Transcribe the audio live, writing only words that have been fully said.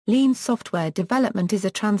Lean software development is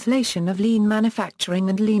a translation of lean manufacturing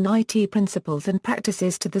and lean IT principles and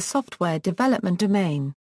practices to the software development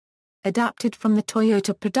domain. Adapted from the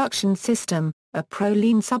Toyota production system, a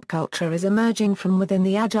pro-lean subculture is emerging from within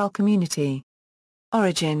the Agile community.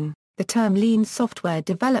 Origin: the term lean software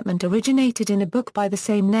development originated in a book by the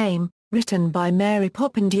same name, written by Mary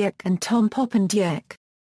Poppendieck and Tom Poppendieck.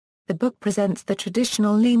 The book presents the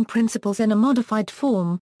traditional lean principles in a modified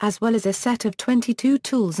form, as well as a set of 22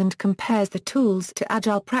 tools, and compares the tools to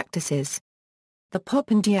Agile practices. The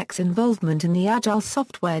Poppendieck's involvement in the Agile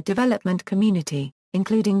software development community,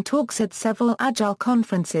 including talks at several Agile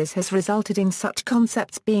conferences, has resulted in such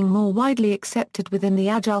concepts being more widely accepted within the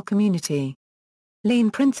Agile community. Lean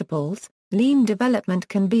principles: lean development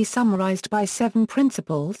can be summarized by 7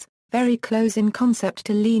 principles, very close in concept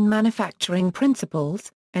to lean manufacturing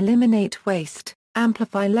principles: eliminate waste,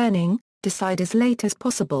 amplify learning, decide as late as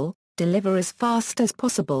possible, deliver as fast as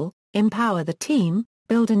possible, empower the team,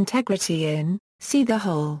 build integrity in, see the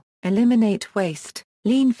whole, eliminate waste.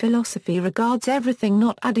 Lean philosophy regards everything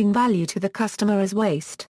not adding value to the customer as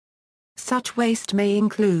waste. Such waste may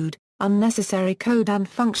include unnecessary code and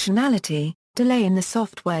functionality, delay in the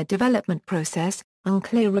software development process,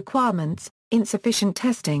 unclear requirements, insufficient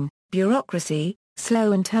testing, bureaucracy,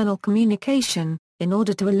 slow internal communication. In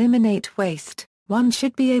order to eliminate waste, one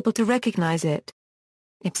should be able to recognize it.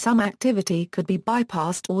 If some activity could be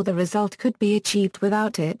bypassed or the result could be achieved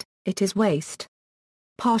without it, it is waste.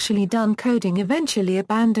 Partially done coding eventually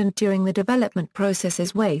abandoned during the development process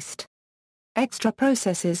is waste. Extra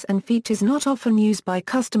processes and features not often used by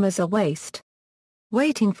customers are waste.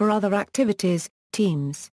 Waiting for other activities,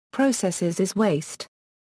 teams, processes is waste.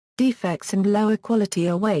 Defects and lower quality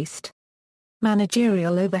are waste.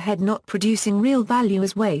 Managerial overhead not producing real value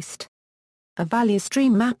is waste. A value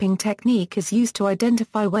stream mapping technique is used to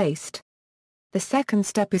identify waste. The second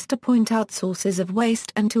step is to point out sources of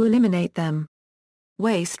waste and to eliminate them.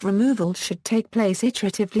 Waste removal should take place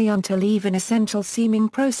iteratively until even essential-seeming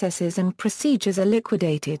processes and procedures are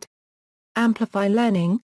liquidated. Amplify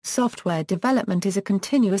learning: software development is a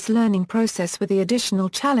continuous learning process with the additional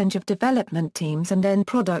challenge of development teams and end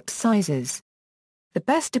product sizes. The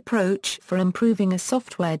best approach for improving a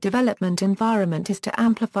software development environment is to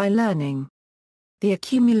amplify learning. The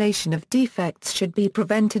accumulation of defects should be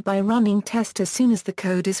prevented by running tests as soon as the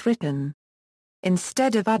code is written.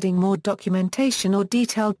 Instead of adding more documentation or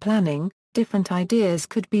detailed planning, different ideas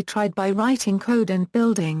could be tried by writing code and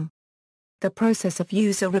building. The process of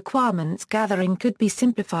user requirements gathering could be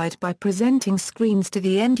simplified by presenting screens to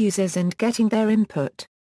the end users and getting their input.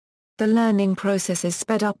 The learning process is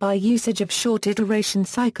sped up by usage of short iteration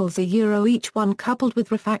cycles each one coupled with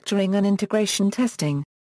refactoring and integration testing.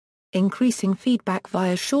 Increasing feedback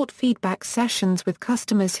via short feedback sessions with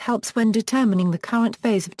customers helps when determining the current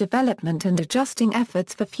phase of development and adjusting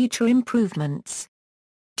efforts for future improvements.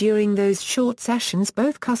 During those short sessions,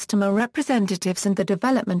 both customer representatives and the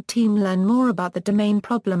development team learn more about the domain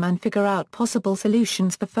problem and figure out possible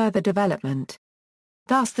solutions for further development.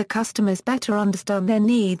 Thus the customers better understand their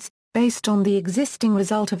needs, based on the existing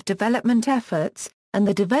result of development efforts, and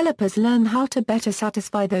the developers learn how to better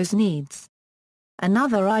satisfy those needs.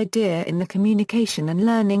 Another idea in the communication and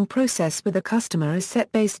learning process with a customer is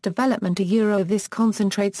set-based development. This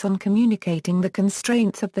concentrates on communicating the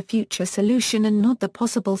constraints of the future solution and not the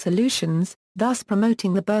possible solutions, thus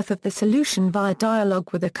promoting the birth of the solution via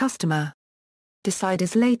dialogue with the customer. Decide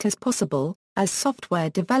as late as possible, as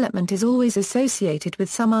software development is always associated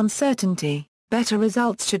with some uncertainty. Better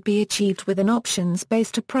results should be achieved with an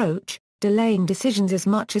options-based approach, delaying decisions as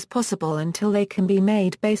much as possible until they can be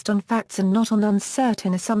made based on facts and not on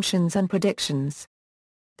uncertain assumptions and predictions.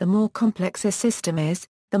 The more complex a system is,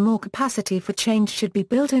 the more capacity for change should be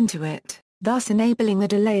built into it, thus enabling the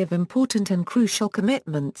delay of important and crucial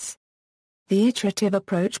commitments. The iterative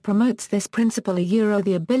approach promotes this principle.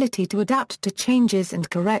 The ability to adapt to changes and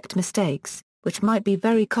correct mistakes, which might be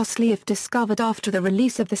very costly if discovered after the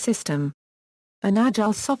release of the system. An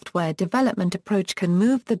agile software development approach can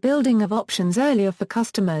move the building of options earlier for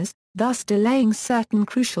customers, thus delaying certain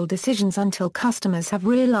crucial decisions until customers have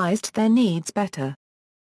realized their needs better.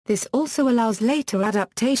 This also allows later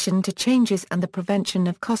adaptation to changes and the prevention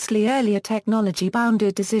of costly earlier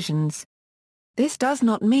technology-bounded decisions. This does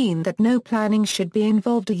not mean that no planning should be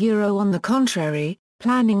involved. On the contrary,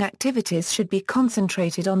 planning activities should be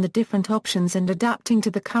concentrated on the different options and adapting to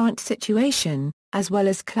the current situation, as well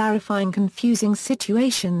as clarifying confusing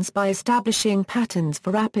situations by establishing patterns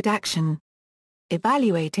for rapid action.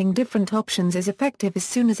 Evaluating different options is effective as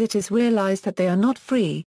soon as it is realized that they are not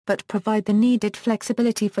free, but provide the needed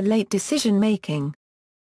flexibility for late decision-making.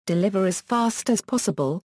 Deliver as fast as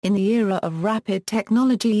possible. In the era of rapid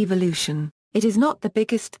technology evolution, it is not the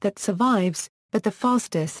biggest that survives, but the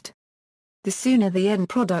fastest. The sooner the end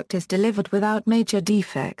product is delivered without major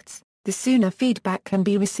defects, the sooner feedback can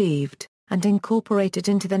be received and incorporated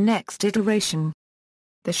into the next iteration.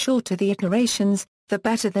 The shorter the iterations, the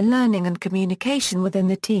better the learning and communication within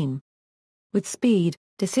the team. With speed,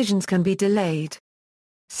 decisions can be delayed.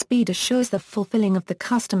 Speed assures the fulfilling of the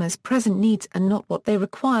customer's present needs and not what they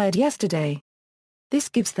required yesterday. This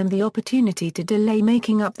gives them the opportunity to delay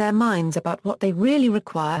making up their minds about what they really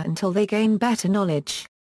require until they gain better knowledge.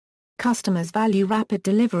 Customers value rapid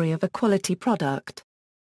delivery of a quality product.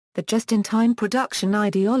 The just-in-time production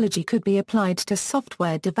ideology could be applied to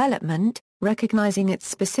software development, recognizing its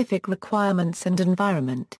specific requirements and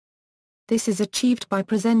environment. This is achieved by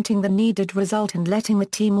presenting the needed result and letting the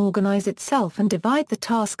team organize itself and divide the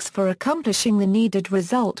tasks for accomplishing the needed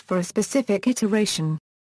result for a specific iteration.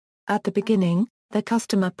 At the beginning, the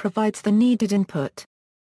customer provides the needed input.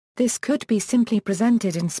 This could be simply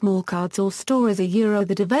presented in small cards or store as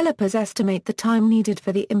the developers estimate the time needed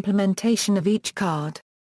for the implementation of each card.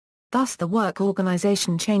 Thus the work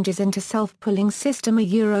organization changes into self-pulling system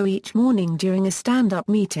each morning during a stand-up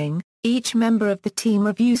meeting. Each member of the team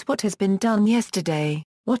reviews what has been done yesterday,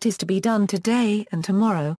 what is to be done today and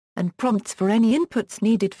tomorrow, and prompts for any inputs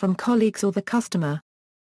needed from colleagues or the customer.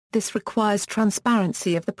 This requires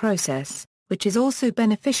transparency of the process, which is also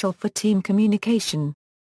beneficial for team communication.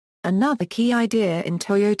 Another key idea in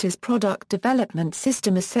Toyota's product development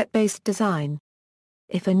system is set-based design.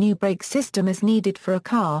 If a new brake system is needed for a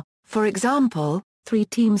car, for example, 3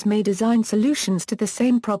 teams may design solutions to the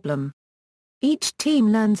same problem. Each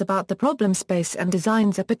team learns about the problem space and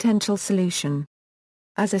designs a potential solution.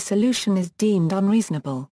 As a solution is deemed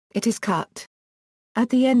unreasonable, it is cut. At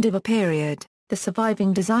the end of a period, the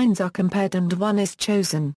surviving designs are compared and one is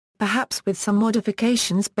chosen, perhaps with some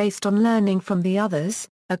modifications based on learning from the others,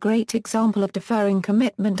 a great example of deferring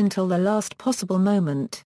commitment until the last possible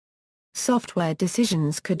moment. Software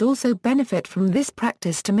decisions could also benefit from this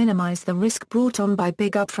practice to minimize the risk brought on by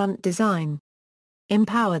big upfront design.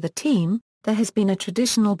 Empower the team. There has been a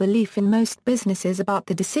traditional belief in most businesses about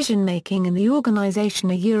the decision-making in the organization.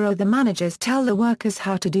 The managers tell the workers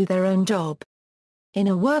how to do their own job. In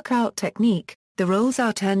a workout technique, the roles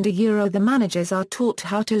are turned. The managers are taught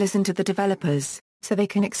how to listen to the developers, so they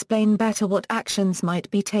can explain better what actions might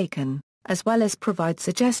be taken, as well as provide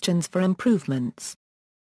suggestions for improvements.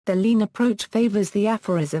 The lean approach favors the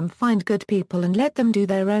aphorism "find good people and let them do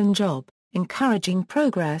their own job," encouraging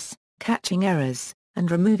progress, catching errors, and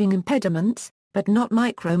removing impediments, but not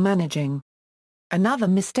micromanaging. Another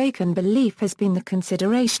mistaken belief has been the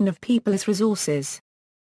consideration of people as resources.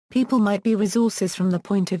 People might be resources from the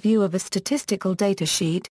point of view of a statistical data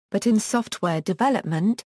sheet, but in software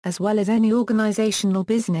development, as well as any organization or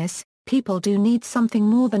business, people do need something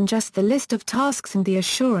more than just the list of tasks and the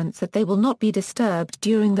assurance that they will not be disturbed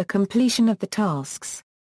during the completion of the tasks.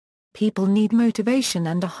 People need motivation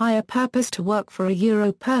and a higher purpose to work for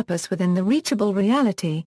a purpose within the reachable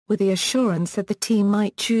reality, with the assurance that the team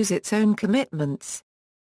might choose its own commitments.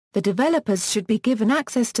 The developers should be given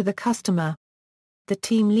access to the customer. The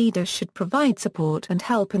team leader should provide support and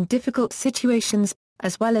help in difficult situations,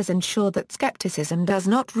 as well as ensure that skepticism does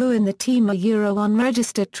not ruin the team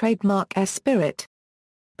unregistered trademark spirit.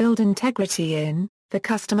 Build integrity in. The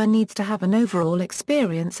customer needs to have an overall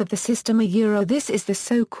experience of the system. This is the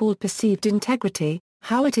so-called perceived integrity,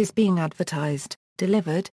 how it is being advertised,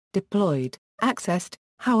 delivered, deployed, accessed,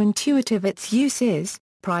 how intuitive its use is,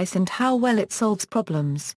 price and how well it solves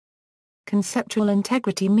problems. Conceptual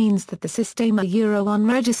integrity means that the system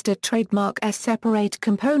unregistered trademark separate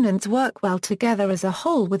components work well together as a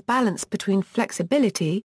whole with balance between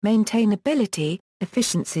flexibility, maintainability,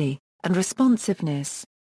 efficiency, and responsiveness.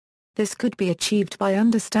 This could be achieved by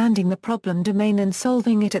understanding the problem domain and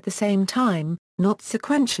solving it at the same time, not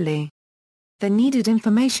sequentially. The needed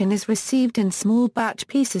information is received in small batch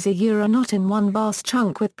pieces not in one vast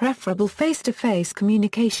chunk, with preferable face-to-face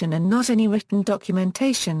communication and not any written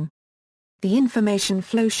documentation. The information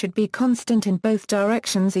flow should be constant in both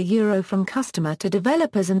directions from customer to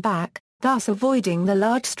developers and back, thus avoiding the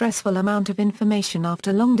large stressful amount of information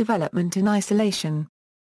after long development in isolation.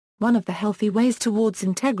 One of the healthy ways towards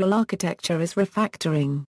integral architecture is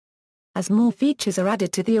refactoring. As more features are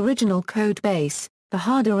added to the original code base, the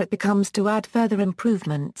harder it becomes to add further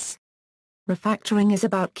improvements. Refactoring is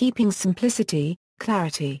about keeping simplicity,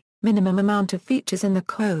 clarity, minimum amount of features in the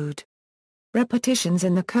code. Repetitions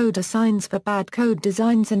in the code are signs for bad code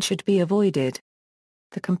designs and should be avoided.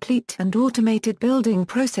 The complete and automated building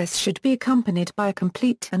process should be accompanied by a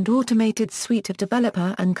complete and automated suite of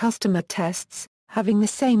developer and customer tests, having the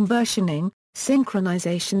same versioning,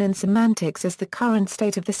 synchronization and semantics as the current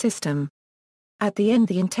state of the system. At the end,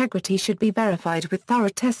 the integrity should be verified with thorough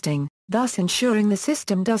testing, thus ensuring the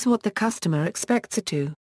system does what the customer expects it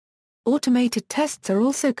to. Automated tests are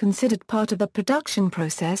also considered part of the production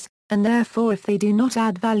process, and therefore if they do not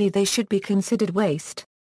add value they should be considered waste.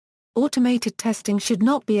 Automated testing should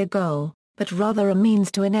not be a goal, but rather a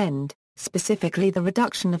means to an end, specifically the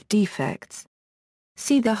reduction of defects.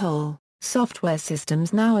 See the whole. Software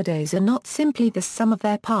systems nowadays are not simply the sum of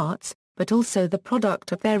their parts, but also the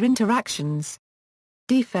product of their interactions.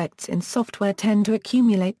 Defects in software tend to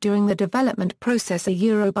accumulate during the development process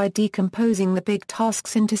by decomposing the big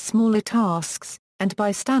tasks into smaller tasks, and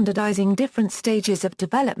by standardizing different stages of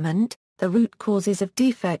development, the root causes of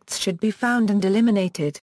defects should be found and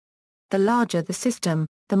eliminated. The larger the system,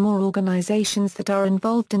 the more organizations that are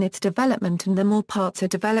involved in its development and the more parts are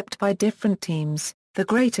developed by different teams, the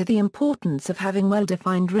greater the importance of having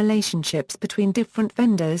well-defined relationships between different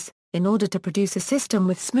vendors, in order to produce a system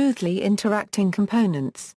with smoothly interacting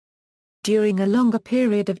components. During a longer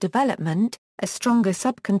period of development, a stronger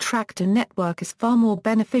subcontractor network is far more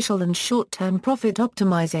beneficial than short-term profit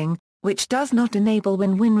optimizing, which does not enable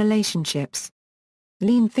win-win relationships.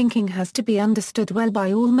 Lean thinking has to be understood well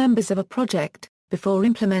by all members of a project, before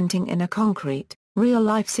implementing in a concrete,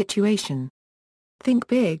 real-life situation. Think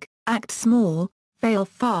big, act small, fail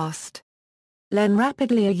fast. Learn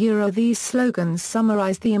rapidly. These slogans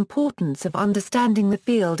summarize the importance of understanding the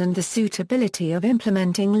field and the suitability of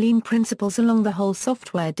implementing Lean principles along the whole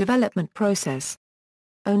software development process.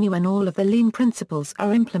 Only when all of the Lean principles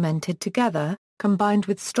are implemented together, combined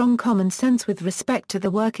with strong common sense with respect to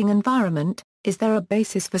the working environment, is there a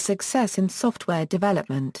basis for success in software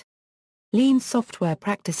development. Lean software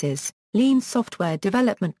practices, Lean software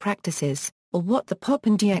development practices, or what the POP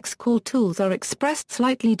and DX call tools, are expressed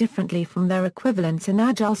slightly differently from their equivalents in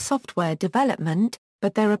Agile software development,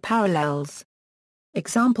 but there are parallels.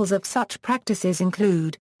 Examples of such practices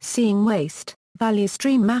include seeing waste, value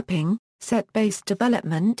stream mapping, set-based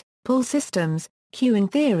development, pull systems,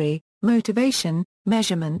 queuing theory, motivation,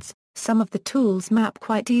 measurements. Some of the tools map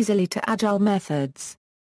quite easily to Agile methods.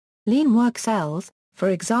 Lean work cells, for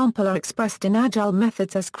example, are expressed in Agile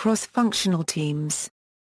methods as cross-functional teams.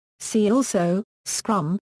 See also,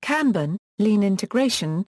 Scrum, Kanban, Lean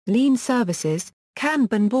integration, Lean services,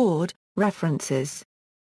 Kanban board, references.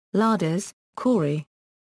 Ladders, Corey.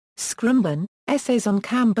 Scrumban, Essays on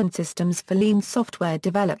Kanban Systems for Lean Software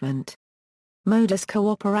Development. Modus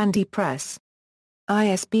Cooperandi Press.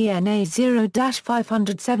 ISBN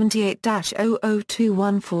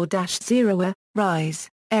A0-578-00214-0. Rise,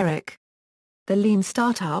 Eric. The Lean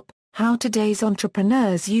Startup, How Today's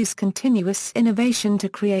Entrepreneurs Use Continuous Innovation to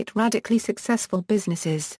Create Radically Successful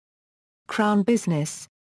Businesses. Crown Business.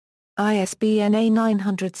 ISBN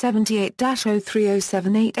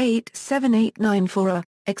A978-0307887894.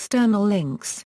 External links.